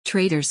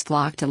Traders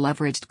flock to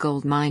leveraged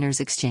gold miners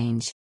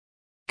exchange.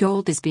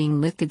 Gold is being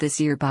lifted this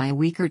year by a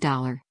weaker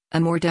dollar, a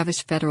more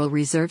dovish Federal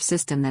Reserve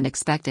System than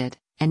expected,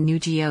 and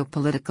new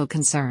geopolitical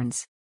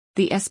concerns.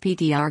 The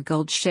SPDR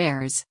Gold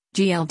Shares,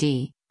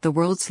 GLD, the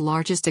world's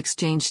largest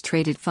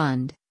exchange-traded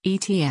fund,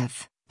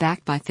 ETF,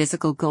 backed by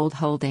physical gold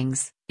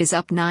holdings, is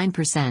up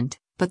 9%,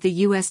 but the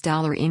US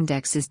dollar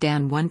index is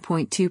down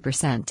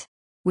 1.2%.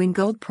 When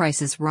gold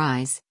prices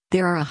rise,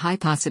 there are a high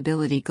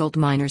possibility gold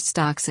miners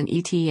stocks and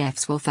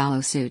ETFs will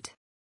follow suit.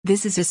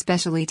 This is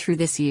especially true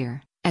this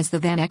year, as the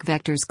VanEck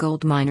Vectors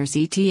Gold Miners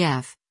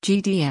ETF,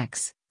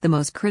 GDX, the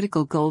most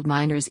critical gold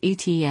miners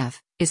ETF,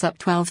 is up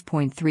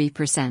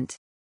 12.3%.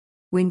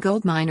 When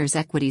gold miners'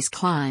 equities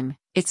climb,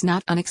 it's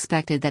not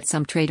unexpected that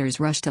some traders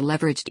rush to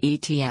leveraged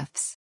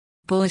ETFs.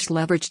 Bullish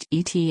leveraged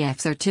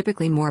ETFs are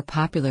typically more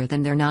popular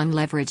than their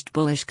non-leveraged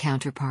bullish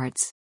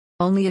counterparts.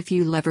 Only a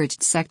few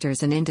leveraged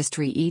sectors and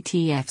industry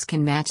ETFs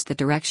can match the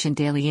Direxion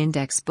Daily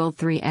Index Bull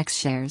 3X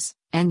shares,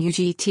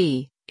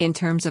 NUGT, in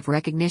terms of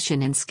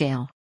recognition and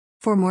scale.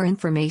 For more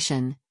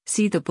information,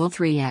 see the Bull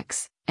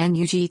 3X,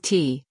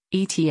 NUGT,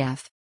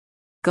 ETF.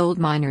 Gold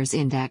Miners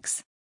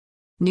Index.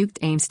 NUGT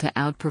aims to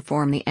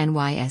outperform the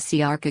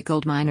NYSE Arca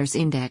Gold Miners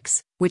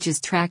Index, which is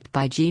tracked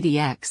by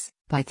GDX,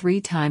 by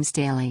 3 times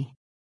daily.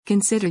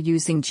 Consider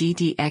using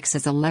GDX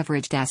as a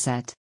leveraged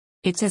asset.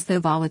 It's as though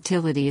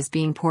volatility is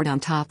being poured on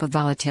top of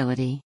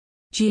volatility.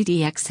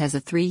 GDX has a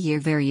 3-year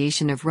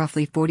variation of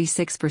roughly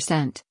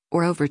 46%,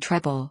 or over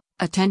treble,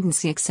 a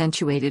tendency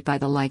accentuated by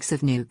the likes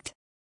of NUGT.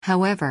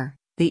 However,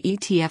 the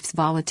ETF's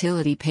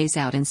volatility pays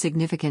out in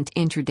significant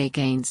intraday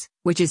gains,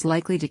 which is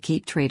likely to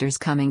keep traders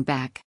coming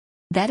back.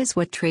 That is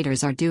what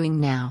traders are doing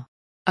now.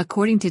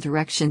 According to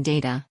Direxion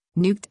data,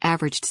 NUGT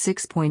averaged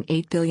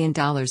 $6.8 billion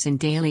in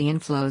daily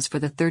inflows for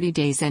the 30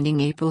 days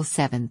ending April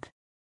 7.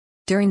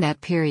 During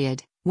that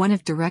period, one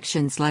of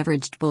Direxion's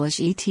leveraged bullish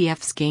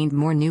ETFs gained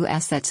more new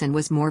assets and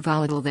was more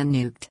volatile than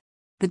NUGT.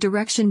 The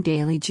Direxion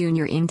Daily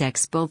Junior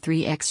Index Bull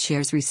 3X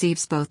shares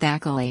receives both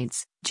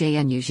accolades.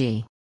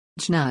 JNUG.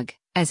 JNUG,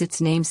 as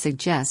its name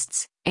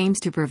suggests, aims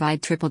to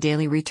provide triple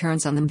daily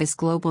returns on the MBIS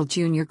Global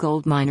Junior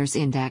Gold Miners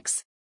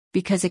Index.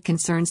 Because it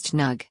concerns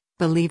JNUG,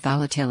 believe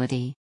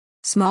volatility.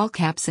 Small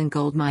caps and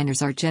gold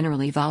miners are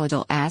generally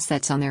volatile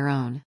assets on their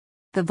own.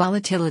 The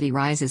volatility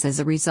rises as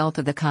a result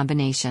of the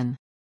combination.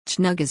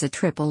 JNUG is a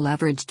triple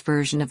leveraged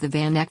version of the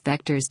VanEck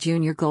Vectors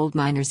Junior Gold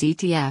Miners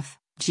ETF,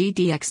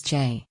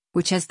 GDXJ,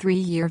 which has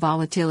 3-year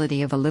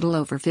volatility of a little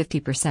over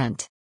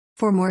 50%.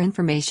 For more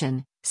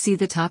information, see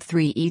the top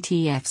 3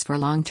 ETFs for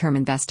long-term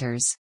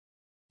investors.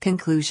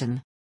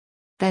 Conclusion.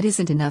 That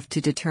isn't enough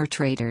to deter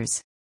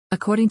traders.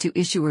 According to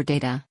issuer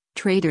data,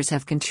 traders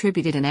have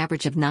contributed an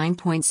average of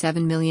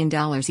 $9.7 million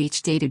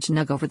each day to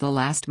JNUG over the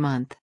last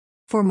month.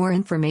 For more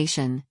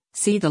information,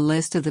 see the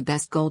list of the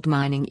best gold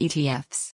mining ETFs.